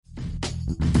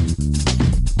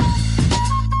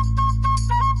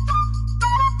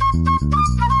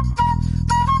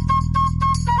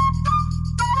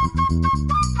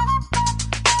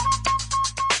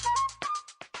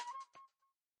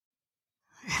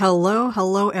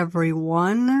Hello,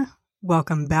 everyone.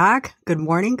 Welcome back. Good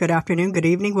morning, good afternoon, good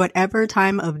evening, whatever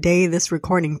time of day this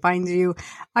recording finds you.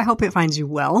 I hope it finds you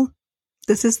well.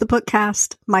 This is the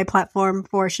Bookcast, my platform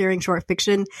for sharing short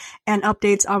fiction and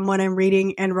updates on what I'm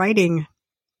reading and writing.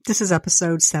 This is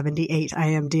episode 78. I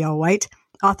am D.L. White,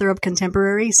 author of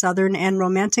contemporary, Southern, and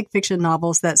romantic fiction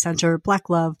novels that center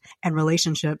Black love and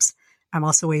relationships. I'm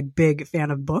also a big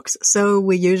fan of books, so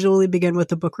we usually begin with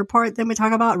the book report, then we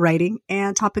talk about writing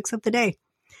and topics of the day.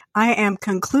 I am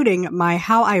concluding my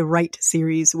How I Write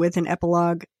series with an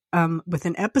episode on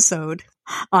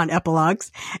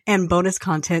epilogues and bonus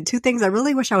content. Two things I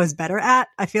really wish I was better at.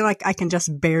 I feel like I can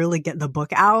just barely get the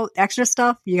book out. Extra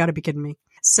stuff? You gotta be kidding me.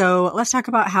 So let's talk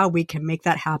about how we can make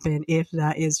that happen if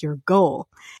that is your goal.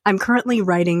 I'm currently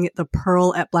writing The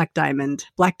Pearl at Black Diamond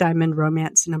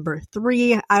romance number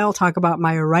 3. I'll talk about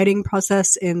my writing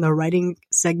process in the writing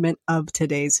segment of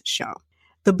today's show.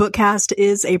 The Bookcast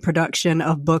is a production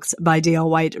of Books by D.L.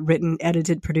 White, written,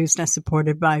 edited, produced, and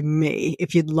supported by me.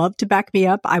 If you'd love to back me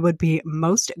up, I would be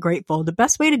most grateful. The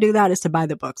best way to do that is to buy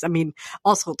the books. I mean,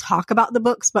 also talk about the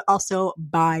books, but also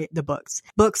buy the books.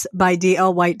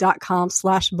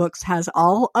 Booksbydlwhite.com/books has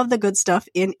all of the good stuff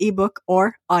in ebook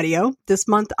or audio. This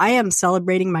month, I am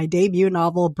celebrating my debut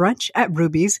novel, Brunch at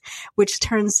Ruby's, which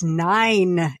turns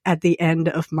 9 at the end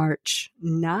of March.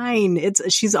 9.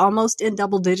 She's almost in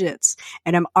double digits.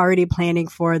 And I'm already planning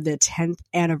for the 10th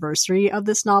anniversary of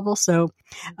this novel. So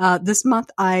this month,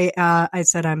 I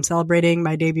said I'm celebrating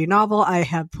my debut novel. I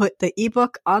have put the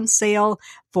ebook on sale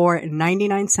for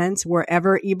 99 cents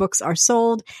wherever ebooks are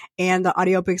sold. And the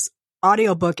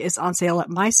audiobook is on sale at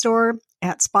my store,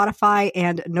 at Spotify,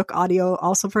 and Nook Audio,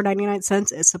 also for 99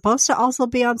 cents. It's supposed to also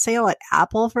be on sale at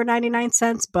Apple for 99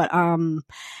 cents, but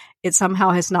it somehow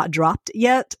has not dropped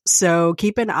yet. So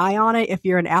keep an eye on it if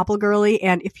you're an Apple girly.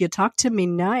 And if you talk to me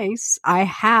nice, I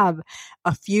have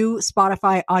a few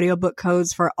Spotify audiobook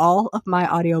codes for all of my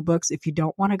audiobooks. If you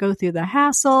don't want to go through the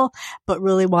hassle, but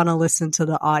really want to listen to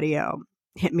the audio,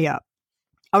 hit me up.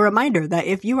 A reminder that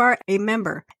if you are a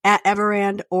member at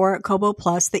Everand or Kobo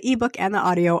Plus, the ebook and the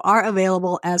audio are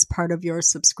available as part of your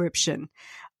subscription.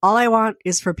 All I want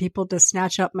is for people to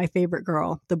snatch up my favorite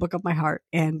girl, the book of my heart,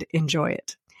 and enjoy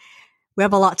it. We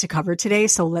have a lot to cover today,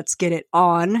 so let's get it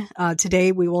on.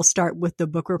 Today, we will start with the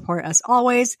book report as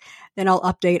always. Then I'll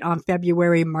update on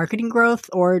February marketing growth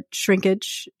or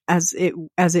shrinkage, as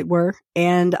it were.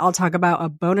 And I'll talk about a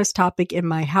bonus topic in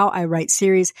my How I Write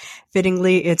series.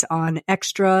 Fittingly, it's on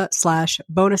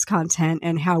extra/bonus content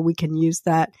and how we can use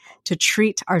that to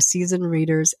treat our seasoned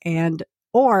readers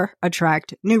or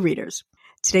attract new readers.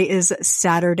 Today is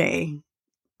Saturday,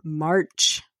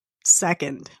 March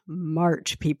 2nd.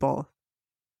 March, people.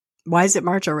 Why is it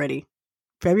March already?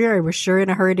 February, we're sure in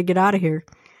a hurry to get out of here.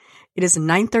 It is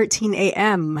 9:13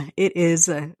 a.m. It is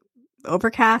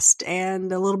overcast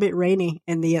and a little bit rainy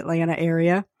in the Atlanta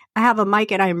area. I have a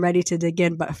mic and I'm ready to dig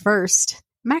in, but first,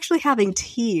 I'm actually having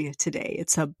tea today.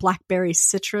 It's a blackberry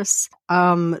citrus.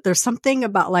 There's something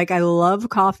about, I love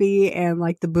coffee and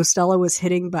the Bustelo was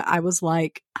hitting, but I was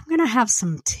like, I'm going to have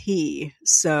some tea.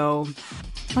 So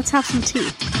let's have some tea.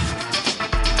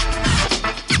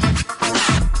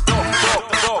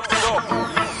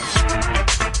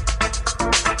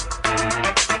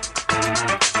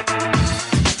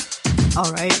 All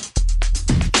right.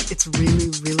 It's really,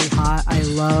 really hot. I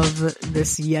love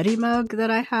this Yeti mug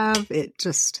that I have.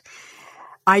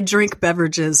 I drink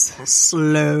beverages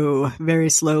very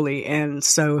slowly. And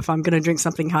so if I'm going to drink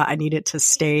something hot, I need it to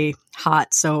stay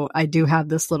hot. So I do have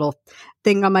this little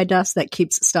thing on my desk that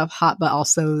keeps stuff hot, but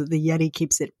also the Yeti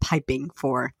keeps it piping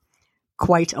for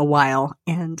quite a while.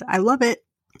 And I love it.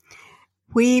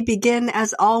 We begin,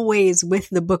 as always, with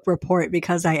the book report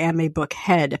because I am a book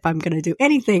head. If I'm going to do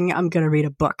anything, I'm going to read a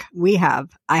book.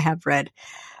 I have read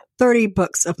 30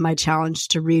 books of my challenge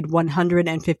to read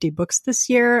 150 books this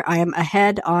year. I am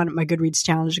ahead on my Goodreads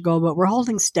challenge goal, but we're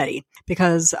holding steady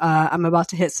because I'm about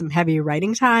to hit some heavy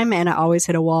writing time and I always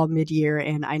hit a wall mid-year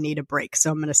and I need a break. So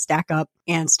I'm going to stack up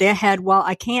and stay ahead while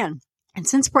I can. And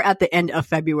since we're at the end of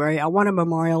February, I want to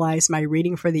memorialize my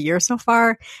reading for the year so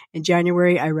far. In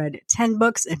January, I read 10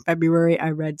 books. In February, I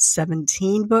read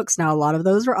 17 books. Now, a lot of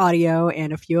those were audio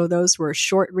and a few of those were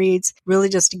short reads, really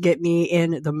just to get me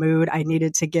in the mood. I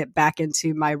needed to get back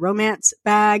into my romance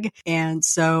bag. And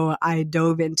so I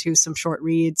dove into some short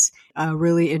reads,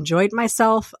 really enjoyed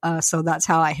myself. So that's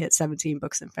how I hit 17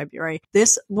 books in February.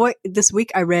 This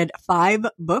week, I read 5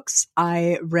 books.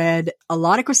 I read a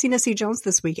lot of Christina C. Jones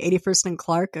this week, 81st Lewis and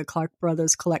Clark, a Clark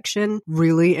Brothers collection.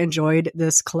 Really enjoyed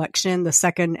this collection. The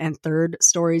second and third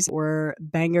stories were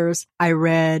bangers. I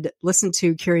listened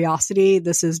to Curiosity.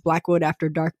 This is Blackwood After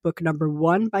Dark, book number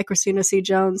 1 by Christina C.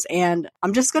 Jones. And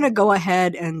I'm just going to go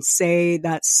ahead and say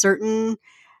that certain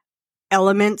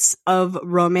elements of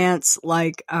romance,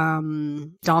 like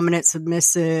dominant,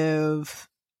 submissive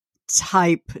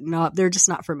type, they're just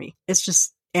not for me. It's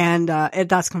just, and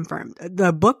that's confirmed.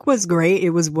 The book was great. It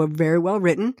was very well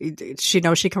written. She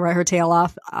knows she can write her tail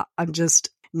off.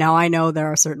 Now I know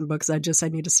there are certain books I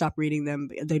need to stop reading them.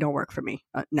 They don't work for me.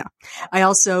 No. I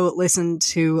also listened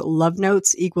to Love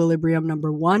Notes, Equilibrium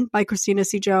number 1 by Christina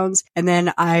C. Jones. And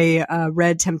then I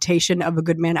read Temptation of a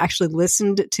Good Man. I actually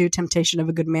listened to Temptation of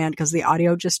a Good Man because the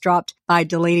audio just dropped by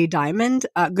Delaney Diamond.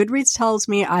 Goodreads tells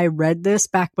me I read this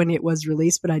back when it was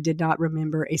released, but I did not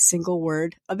remember a single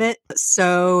word of it.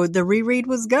 So the reread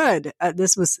was good.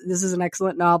 This is an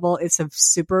excellent novel. It's a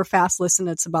super fast listen.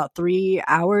 It's about 3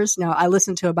 hours. Now I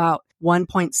listened to about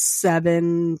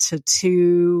 1.7 to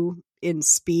 2 in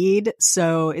speed.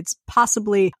 So it's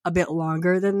possibly a bit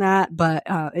longer than that, but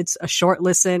it's a short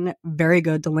listen. Very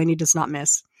good. Delaney does not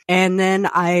miss. And then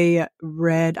I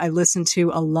listened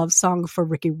to A Love Song for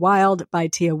Ricky Wilde by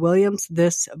Tia Williams.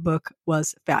 This book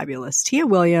was fabulous. Tia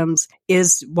Williams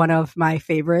is one of my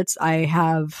favorites. I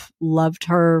have loved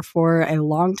her for a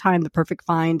long time. The Perfect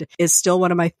Find is still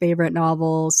one of my favorite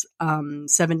novels.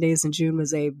 7 Days in June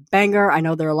was a banger. I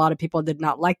know there are a lot of people that did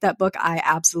not like that book. I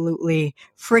absolutely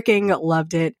freaking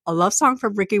loved it. A Love Song for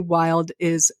Ricky Wilde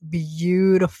is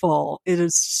beautiful. It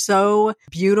is so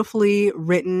beautifully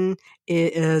written.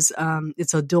 It is,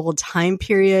 it's a dual time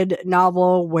period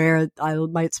novel where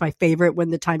it's my favorite when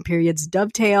the time periods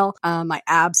dovetail. I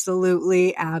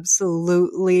absolutely,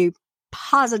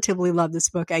 positively love this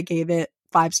book. I gave it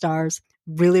 5 stars.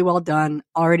 Really well done.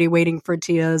 Already waiting for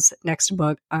Tia's next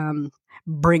book.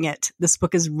 Bring it. This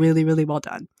book is really, really well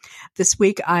done. This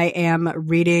week I'm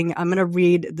going to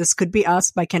read This Could Be Us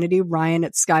by Kennedy Ryan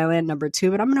at Skyland number 2,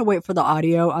 but I'm going to wait for the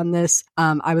audio on this.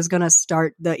 I was going to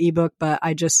start the ebook, but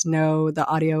I just know the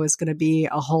audio is going to be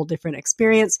a whole different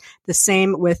experience. The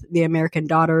same with The American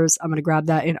Daughters. I'm going to grab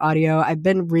that in audio. I've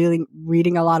been really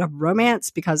reading a lot of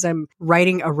romance because I'm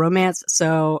writing a romance.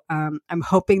 So, I'm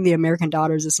hoping The American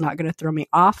Daughters is not going to throw me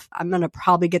off. I'm going to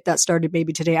probably get that started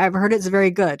maybe today. I've heard it's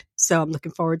very good. So I'm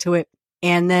looking forward to it.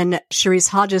 And then Cherise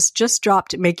Hodges just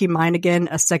dropped Make You Mine Again,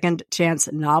 a second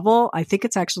chance novel. I think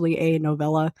it's actually a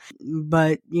novella,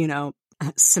 but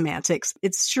semantics.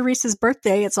 It's Cherise's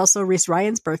birthday. It's also Reese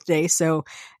Ryan's birthday. So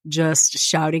just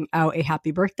shouting out a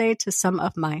happy birthday to some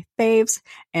of my faves.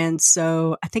 And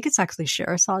so I think it's actually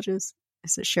Cherise Hodges.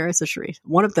 Is it Cherise or Cherise?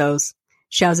 One of those.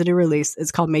 She has a new release.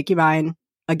 It's called Make You Mine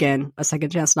Again, a second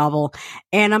chance novel.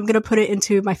 And I'm going to put it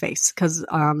into my face because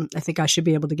I think I should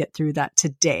be able to get through that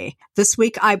today. This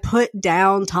week, I put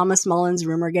down Thomas Mullen's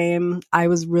Rumor Game. I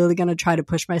was really going to try to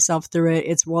push myself through it.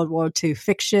 It's World War II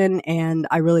fiction, and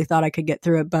I really thought I could get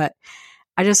through it, but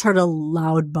I just heard a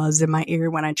loud buzz in my ear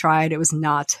when I tried. It was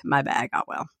not my bag. Oh,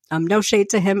 well. No shade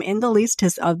to him in the least.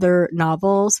 His other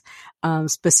novels,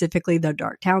 specifically the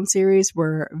Darktown series,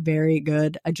 were very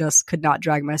good. I just could not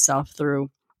drag myself through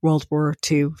World War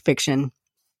II fiction.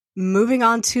 Moving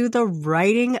on to the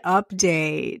writing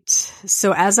update.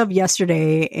 So as of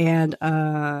yesterday, and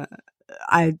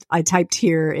I typed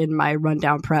here in my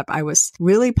rundown prep, I was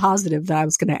really positive that I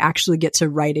was going to actually get to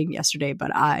writing yesterday,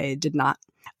 but I did not.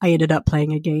 I ended up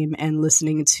playing a game and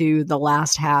listening to the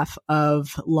last half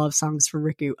of A Love Song for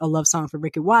Ricky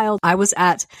Wilde. I was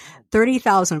at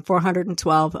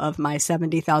 30,412 of my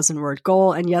 70,000 word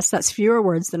goal. And yes, that's fewer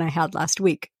words than I had last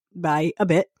week by a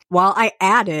bit. While I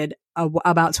added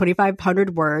about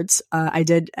 2,500 words, I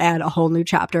did add a whole new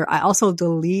chapter. I also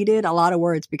deleted a lot of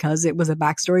words because it was a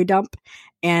backstory dump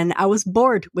and I was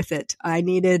bored with it. I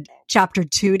needed chapter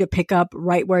 2 to pick up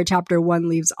right where chapter 1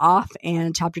 leaves off,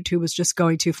 and chapter 2 was just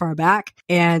going too far back.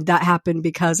 And that happened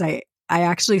because I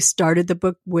actually started the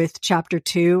book with chapter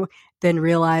 2, then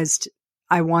realized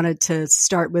I wanted to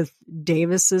start with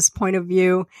Davis's point of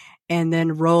view and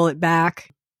then roll it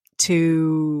back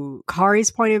to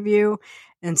Kari's point of view.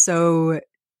 And so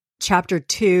chapter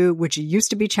 2, which used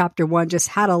to be chapter 1, just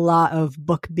had a lot of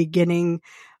book beginning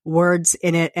words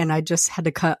in it. And I just had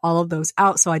to cut all of those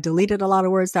out. So I deleted a lot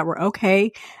of words that were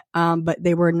okay, but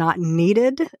they were not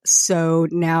needed. So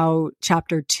now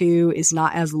chapter 2 is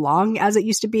not as long as it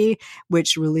used to be,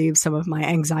 which relieves some of my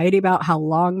anxiety about how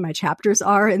long my chapters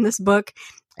are in this book.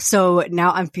 So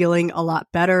now I'm feeling a lot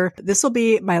better. This will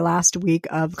be my last week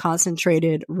of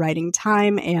concentrated writing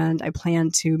time, and I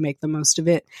plan to make the most of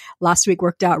it. Last week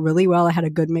worked out really well. I had a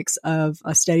good mix of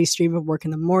a steady stream of work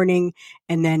in the morning,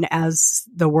 and then as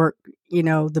the work,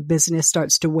 the business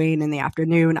starts to wane in the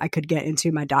afternoon, I could get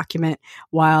into my document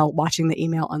while watching the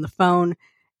email on the phone.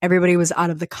 Everybody was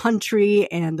out of the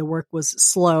country and the work was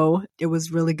slow. It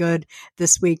was really good.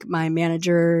 This week, my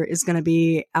manager is going to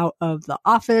be out of the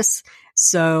office,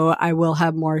 so I will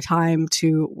have more time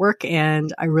to work,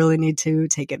 and I really need to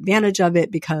take advantage of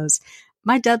it because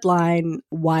my deadline,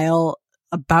 while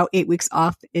about 8 weeks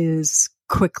off, is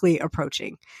quickly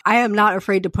approaching. I am not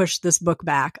afraid to push this book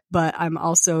back, but I'm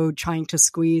also trying to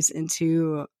squeeze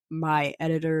into my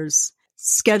editor's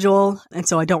schedule, and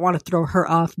so I don't want to throw her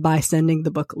off by sending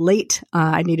the book late.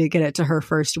 I need to get it to her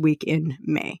first week in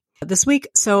May this week.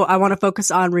 So I want to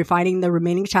focus on refining the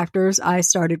remaining chapters I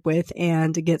started with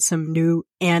and get some new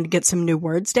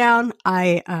words down.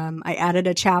 I added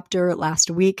a chapter last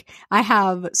week. I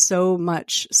have so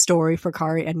much story for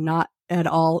Kari and not at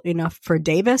all enough for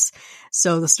Davis.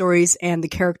 So the stories and the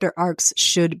character arcs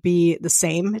should be the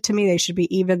same to me. They should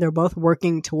be even. They're both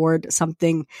working toward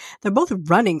something. They're both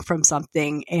running from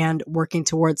something and working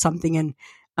towards something. And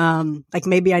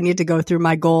maybe I need to go through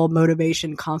my goal,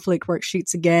 motivation, conflict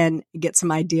worksheets again, get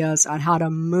some ideas on how to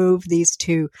move these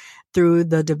two through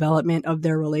the development of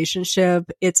their relationship.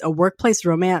 It's a workplace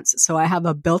romance, so I have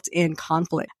a built-in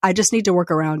conflict. I just need to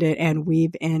work around it and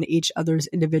weave in each other's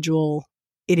individual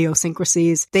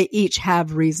idiosyncrasies. They each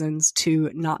have reasons to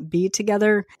not be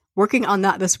together. Working on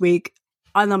that this week.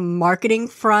 On the marketing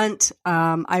front,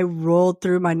 I rolled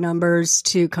through my numbers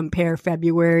to compare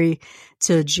February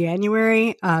to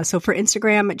January. So for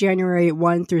Instagram, January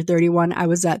 1 through 31, I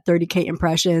was at 30K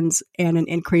impressions and an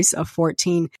increase of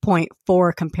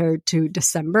 14.4 compared to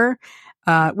December.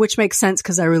 Which makes sense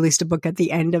because I released a book at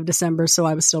the end of December, so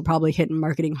I was still probably hitting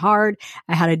marketing hard.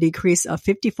 I had a decrease of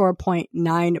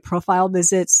 54.9 profile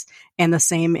visits and the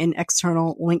same in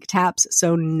external link taps,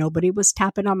 so nobody was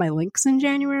tapping on my links in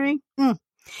January.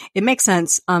 It makes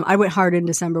sense. I went hard in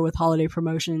December with holiday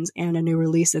promotions and a new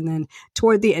release, and then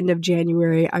toward the end of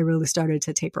January, I really started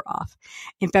to taper off.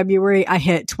 In February, I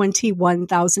hit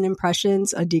 21,000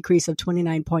 impressions, a decrease of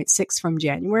 29.6 from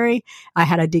January. I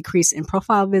had a decrease in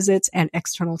profile visits and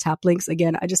external tap links.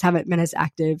 Again, I just haven't been as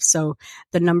active, so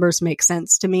the numbers make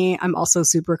sense to me. I'm also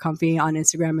super comfy on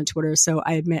Instagram and Twitter, so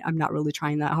I admit I'm not really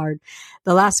trying that hard.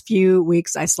 The last few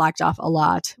weeks, I slacked off a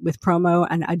lot with promo,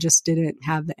 and I just didn't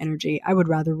have the energy. I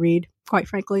would rather read, quite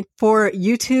frankly. For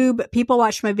YouTube, people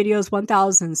watched my videos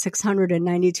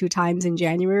 1,692 times in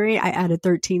January. I added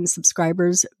 13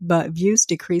 subscribers, but views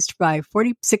decreased by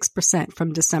 46%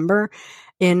 from December.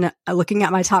 In looking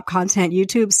at my top content,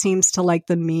 YouTube seems to like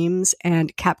the memes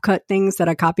and CapCut things that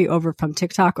I copy over from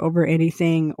TikTok over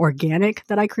anything organic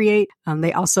that I create.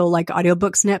 They also like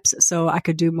audiobook snips, so I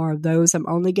could do more of those. I'm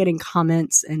only getting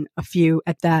comments and a few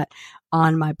at that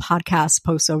on my podcast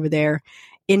posts over there.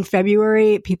 In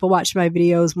February, people watched my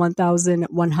videos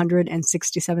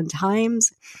 1,167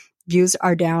 times. Views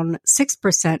are down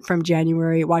 6% from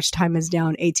January. Watch time is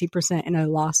down 18%, and I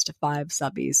lost 5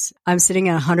 subbies. I'm sitting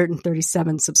at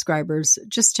 137 subscribers,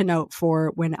 just to note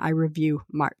for when I review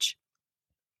March.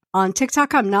 On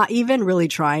TikTok, I'm not even really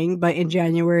trying, but in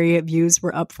January, views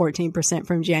were up 14%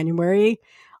 from January.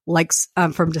 Likes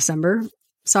from December.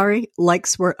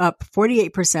 Likes were up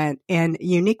 48% and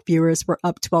unique viewers were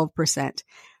up 12%.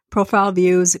 Profile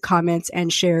views, comments,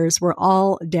 and shares were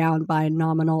all down by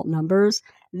nominal numbers.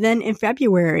 Then in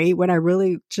February, when I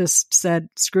really just said,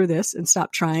 screw this and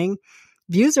stopped trying,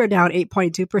 views are down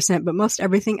 8.2%, but most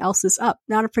everything else is up.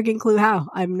 Not a freaking clue how.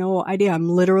 I have no idea. I'm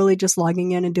literally just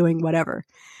logging in and doing whatever.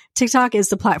 TikTok is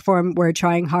the platform where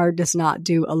trying hard does not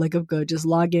do a lick of good. Just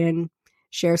log in,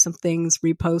 share some things,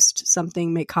 repost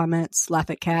something, make comments, laugh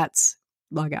at cats,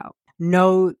 log out.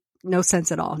 No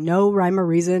sense at all. No rhyme or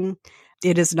reason.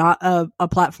 It is not a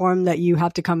platform that you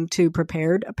have to come to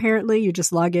prepared, apparently. You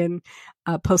just log in,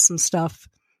 post some stuff,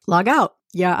 log out.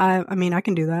 Yeah, I mean, I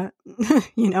can do that,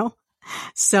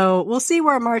 So we'll see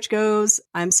where March goes.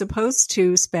 I'm supposed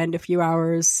to spend a few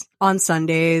hours on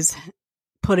Sundays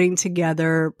putting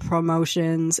together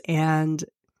promotions, and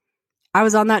I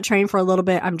was on that train for a little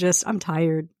bit. I'm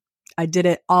tired. I did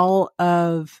it all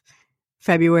of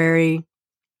February.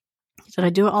 Did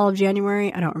I do it all of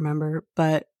January? I don't remember,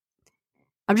 but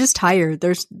I'm just tired.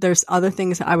 There's other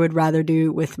things I would rather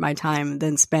do with my time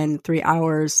than spend 3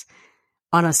 hours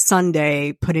on a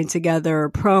Sunday putting together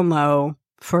a promo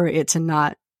for it to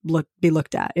not be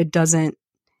looked at. It doesn't,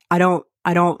 I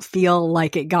don't feel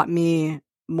like it got me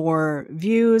more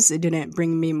views. It didn't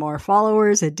bring me more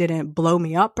followers. It didn't blow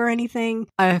me up or anything.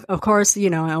 Of course, I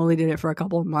only did it for a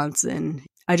couple of months, and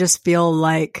I just feel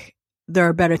like there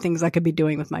are better things I could be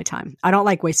doing with my time. I don't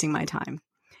like wasting my time.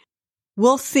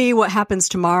 We'll see what happens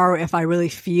tomorrow if I really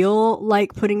feel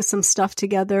like putting some stuff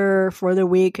together for the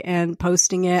week and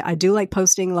posting it. I do like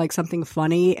posting like something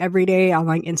funny every day on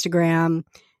like Instagram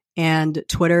and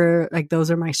Twitter. Like those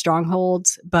are my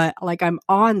strongholds, but like I'm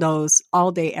on those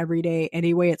all day, every day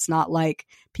anyway. It's not like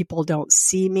people don't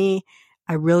see me.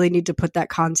 I really need to put that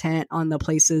content on the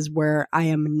places where I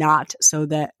am not, so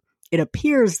that it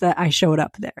appears that I showed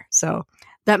up there. So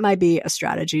that might be a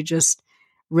strategy. Just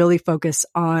really focus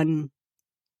on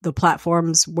the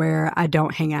platforms where I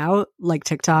don't hang out, like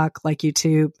TikTok, like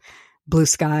YouTube, Blue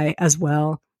Sky as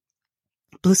well.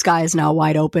 Blue Sky is now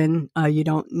wide open. You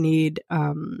don't need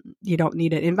an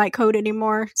invite code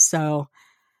anymore. So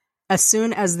as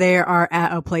soon as they are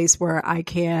at a place where I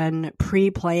can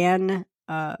pre-plan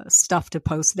stuff to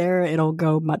post there, it'll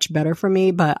go much better for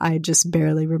me. But I just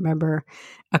barely remember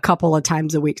a couple of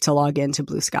times a week to log into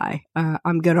Blue Sky.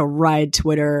 I'm gonna ride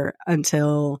Twitter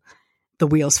until the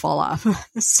wheels fall off.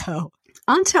 So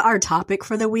on to our topic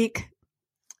for the week.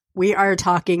 We are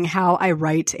talking how I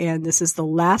write, and this is the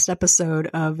last episode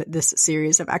of this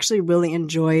series. I've actually really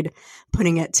enjoyed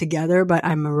putting it together, but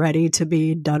I'm ready to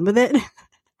be done with it.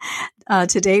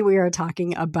 Today we are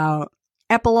talking about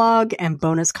epilogue and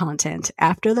bonus content.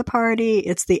 After the party,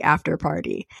 it's the after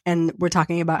party. And we're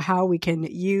talking about how we can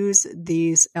use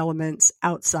these elements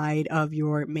outside of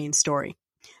your main story.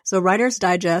 So Writer's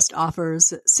Digest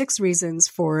offers 6 reasons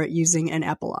for using an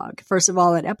epilogue. First of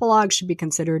all, an epilogue should be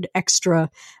considered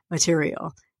extra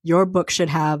material. Your book should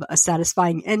have a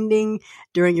satisfying ending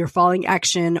during your falling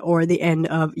action or the end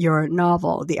of your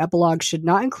novel. The epilogue should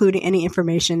not include any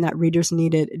information that readers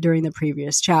needed during the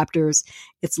previous chapters.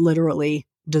 It's literally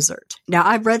dessert. Now,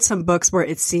 I've read some books where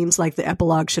it seems like the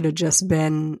epilogue should have just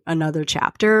been another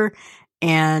chapter,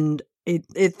 and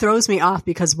it throws me off,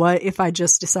 because what if I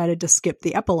just decided to skip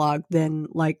the epilogue? Then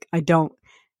like I don't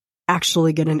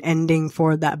actually get an ending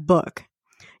for that book.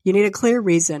 You need a clear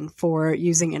reason for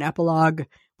using an epilogue.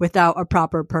 Without a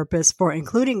proper purpose for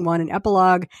including one, an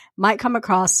epilogue might come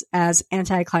across as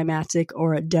anticlimactic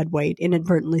or a deadweight,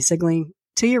 inadvertently signaling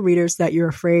to your readers that you're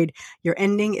afraid your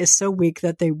ending is so weak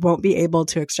that they won't be able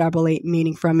to extrapolate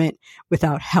meaning from it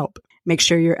without help. Make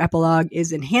sure your epilogue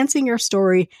is enhancing your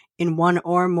story in one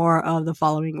or more of the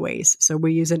following ways. So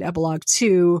we use an epilogue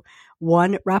to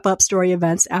 1. Wrap up story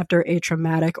events after a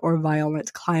traumatic or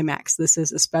violent climax. This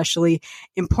is especially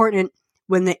important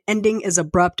when the ending is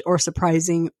abrupt or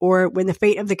surprising, or when the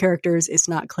fate of the characters is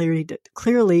not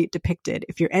clearly depicted.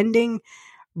 If your ending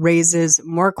raises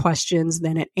more questions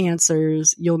than it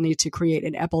answers, you'll need to create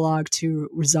an epilogue to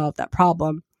resolve that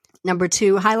problem. Number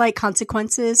 2, highlight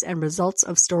consequences and results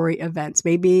of story events.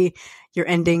 Maybe your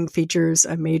ending features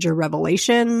a major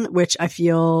revelation, which I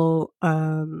feel,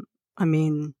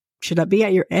 should that be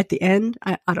at the end?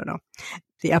 I don't know.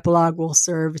 The epilogue will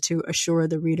serve to assure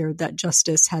the reader that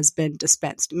justice has been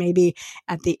dispensed. Maybe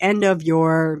at the end of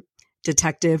your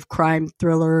detective crime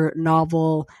thriller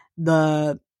novel,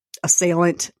 the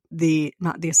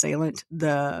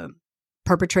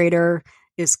perpetrator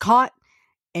is caught,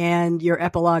 and your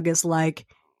epilogue is like,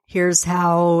 here's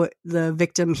how the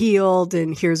victim healed,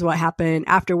 and here's what happened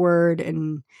afterward.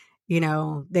 And,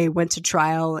 they went to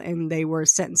trial and they were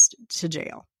sentenced to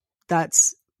jail.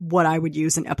 That's what I would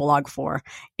use an epilogue for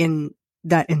in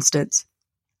that instance.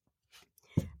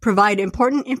 Provide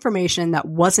important information that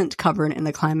wasn't covered in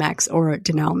the climax or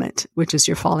denouement, which is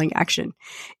your falling action.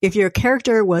 If your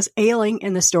character was ailing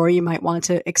in the story, you might want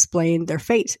to explain their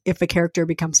fate. If a character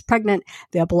becomes pregnant,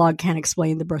 the epilogue can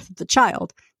explain the birth of the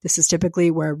child. This is typically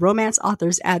where romance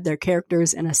authors add their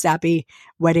characters in a sappy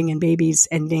wedding and babies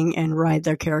ending and ride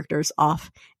their characters off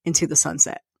into the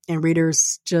sunset. And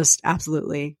readers just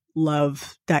absolutely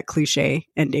love that cliche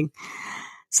ending.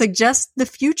 Suggest the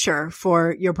future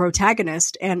for your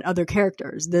protagonist and other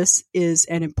characters. This is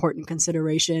an important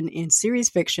consideration in series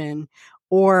fiction,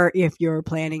 or if you're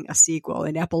planning a sequel.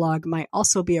 An epilogue might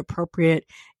also be appropriate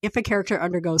if a character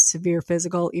undergoes severe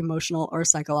physical, emotional, or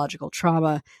psychological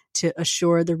trauma to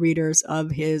assure the readers of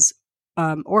his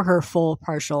or her full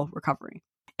partial recovery.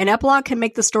 An epilogue can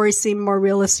make the story seem more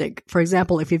realistic. For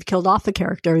example, if you've killed off a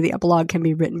character, the epilogue can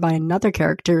be written by another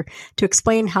character to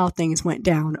explain how things went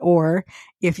down. Or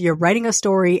if you're writing a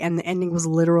story and the ending was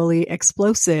literally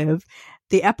explosive,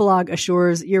 the epilogue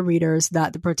assures your readers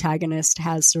that the protagonist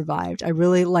has survived. I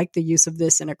really like the use of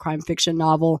this in a crime fiction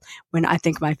novel when I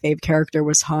think my fave character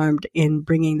was harmed in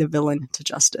bringing the villain to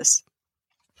justice.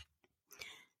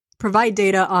 Provide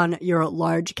data on your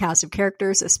large cast of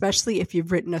characters, especially if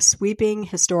you've written a sweeping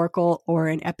historical or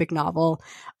an epic novel.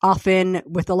 Often,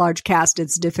 with a large cast,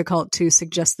 it's difficult to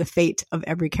suggest the fate of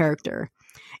every character.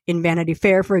 In Vanity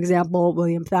Fair, for example,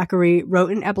 William Thackeray wrote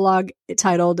an epilogue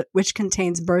titled, which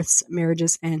contains births,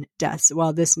 marriages, and deaths.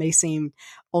 While this may seem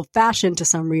old-fashioned to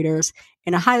some readers,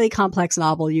 in a highly complex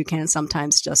novel, you can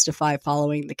sometimes justify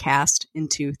following the cast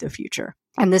into the future.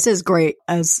 And this is great,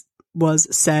 as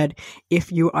was said,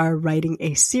 if you are writing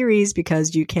a series,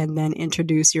 because you can then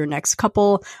introduce your next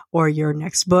couple or your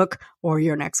next book or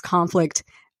your next conflict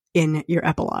in your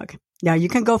epilogue. Now, you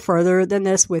can go further than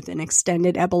this with an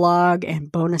extended epilogue and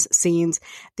bonus scenes.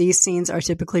 These scenes are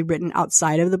typically written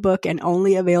outside of the book and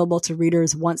only available to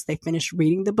readers once they finish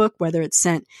reading the book, whether it's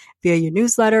sent via your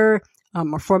newsletter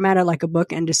or formatted like a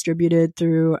book and distributed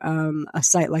through a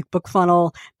site like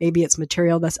BookFunnel. Maybe it's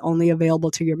material that's only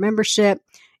available to your membership.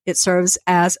 It serves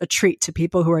as a treat to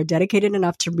people who are dedicated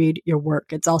enough to read your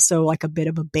work. It's also like a bit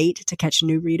of a bait to catch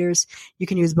new readers. You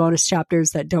can use bonus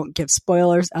chapters that don't give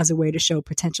spoilers as a way to show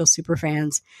potential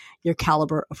superfans your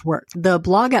caliber of work. The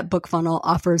blog at BookFunnel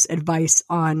offers advice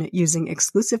on using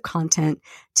exclusive content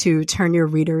to turn your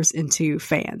readers into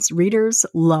fans. Readers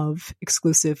love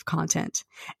exclusive content,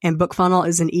 and BookFunnel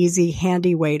is an easy,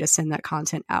 handy way to send that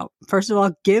content out. First of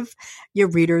all, give your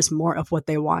readers more of what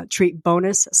they want. Treat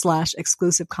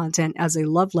bonus/exclusive content as a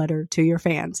love letter to your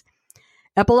fans.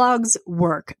 Epilogues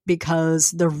work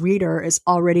because the reader is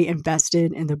already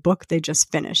invested in the book they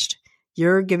just finished.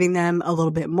 You're giving them a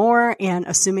little bit more, and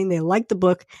assuming they like the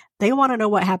book, they want to know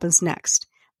what happens next.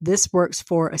 This works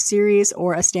for a series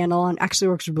or a standalone. Actually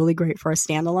works really great for a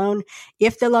standalone.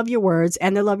 If they love your words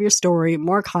and they love your story,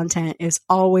 more content is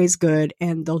always good,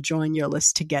 and they'll join your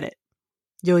list to get it.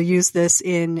 You'll use this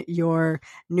in your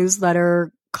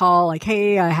newsletter call, like,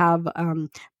 hey, I have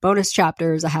bonus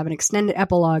chapters. I have an extended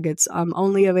epilogue. It's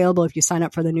only available if you sign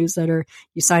up for the newsletter.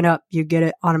 You sign up, you get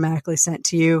it automatically sent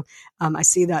to you. I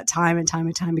see that time and time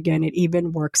and time again. It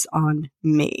even works on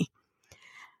me.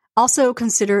 Also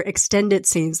consider extended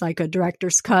scenes like a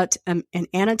director's cut, an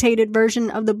annotated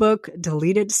version of the book,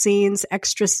 deleted scenes,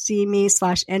 extra steamy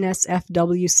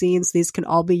 /NSFW scenes. These can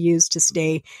all be used to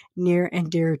stay near and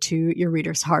dear to your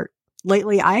reader's heart.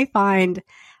 Lately, I find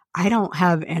I don't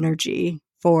have energy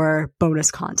for bonus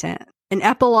content. An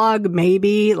epilogue,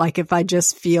 maybe, like if I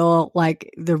just feel like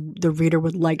the reader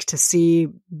would like to see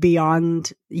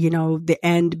beyond, the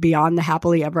end, beyond the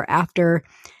happily ever after.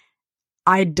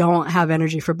 I don't have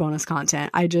energy for bonus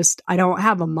content. I don't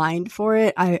have a mind for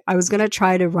it. I was going to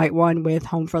try to write one with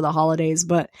Home for the Holidays,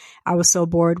 but I was so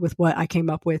bored with what I came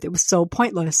up with. It was so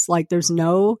pointless. Like there's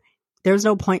no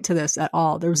point to this at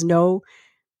all. There's no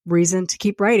reason to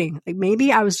keep writing. Like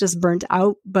maybe I was just burnt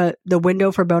out, but the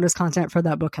window for bonus content for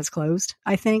that book has closed,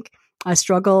 I think. I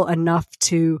struggle enough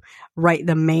to write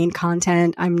the main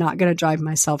content. I'm not going to drive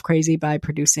myself crazy by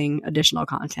producing additional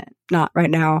content. Not right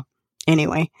now.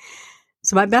 Anyway.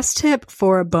 So my best tip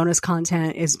for bonus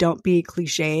content is don't be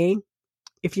cliche.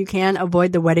 If you can,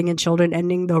 avoid the wedding and children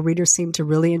ending, though readers seem to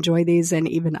really enjoy these, and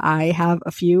even I have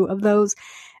a few of those.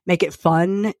 Make it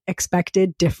fun,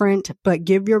 expected, different, but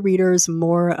give your readers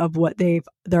more of what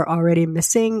they're already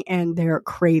missing and they're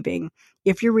craving.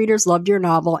 If your readers loved your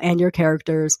novel and your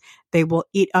characters, they will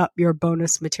eat up your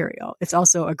bonus material. It's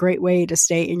also a great way to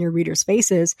stay in your readers'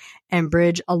 faces and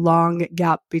bridge a long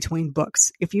gap between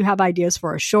books. If you have ideas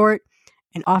for a short,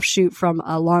 an offshoot from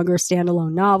a longer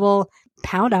standalone novel,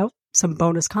 pound out some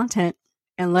bonus content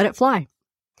and let it fly.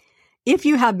 If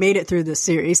you have made it through this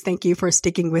series, thank you for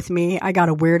sticking with me. I got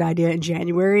a weird idea in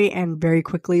January and very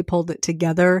quickly pulled it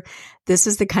together. This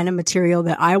is the kind of material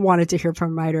that I wanted to hear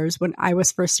from writers when I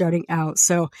was first starting out.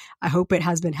 So I hope it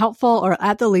has been helpful, or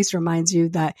at the least reminds you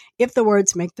that if the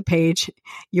words make the page,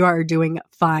 you are doing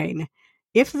fine.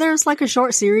 If there's like a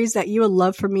short series that you would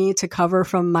love for me to cover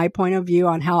from my point of view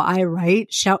on how I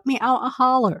write, shout me out a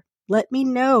holler. Let me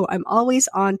know. I'm always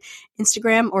on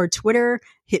Instagram or Twitter.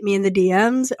 Hit me in the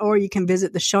DMs, or you can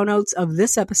visit the show notes of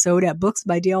this episode at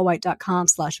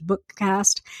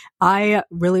booksbydlwhite.com/bookcast. I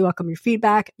really welcome your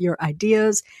feedback, your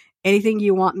ideas, anything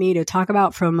you want me to talk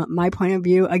about from my point of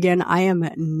view. Again, I am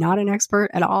not an expert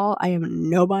at all. I am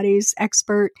nobody's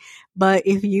expert. But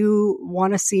if you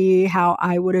want to see how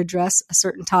I would address a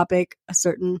certain topic, a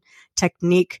certain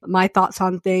technique, my thoughts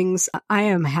on things, I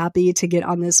am happy to get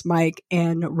on this mic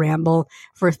and ramble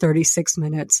for 36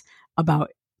 minutes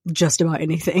about just about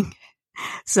anything.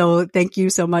 So thank you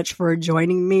so much for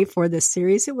joining me for this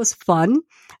series. It was fun,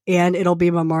 and it'll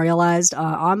be memorialized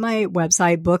on my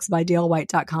website,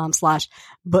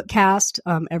 booksbydlwhite.com/bookcast.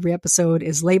 Every episode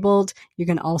is labeled. You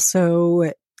can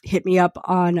also hit me up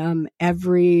on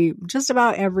just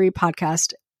about every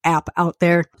podcast app out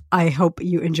there. I hope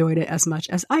you enjoyed it as much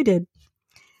as I did.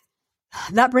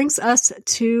 That brings us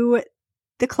to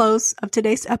the close of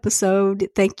today's episode.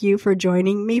 Thank you for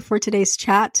joining me for today's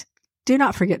chat. Do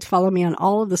not forget to follow me on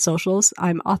all of the socials.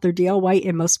 I'm author DL White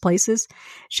in most places.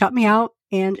 Shout me out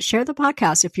and share the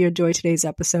podcast if you enjoyed today's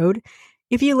episode.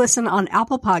 If you listen on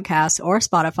Apple Podcasts or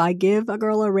Spotify, give a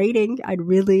girl a rating. I'd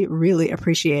really, really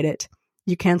appreciate it.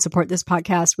 You can support this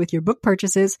podcast with your book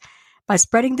purchases by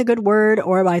spreading the good word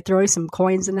or by throwing some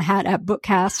coins in the hat at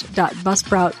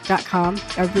bookcast.buzzsprout.com.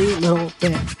 Every little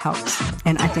bit helps,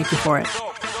 and I thank you for it.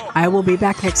 I will be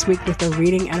back next week with a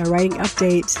reading and a writing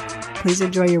update. Please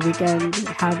enjoy your weekend.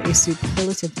 Have a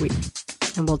superlative week,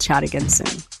 and we'll chat again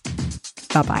soon.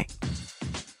 Bye-bye.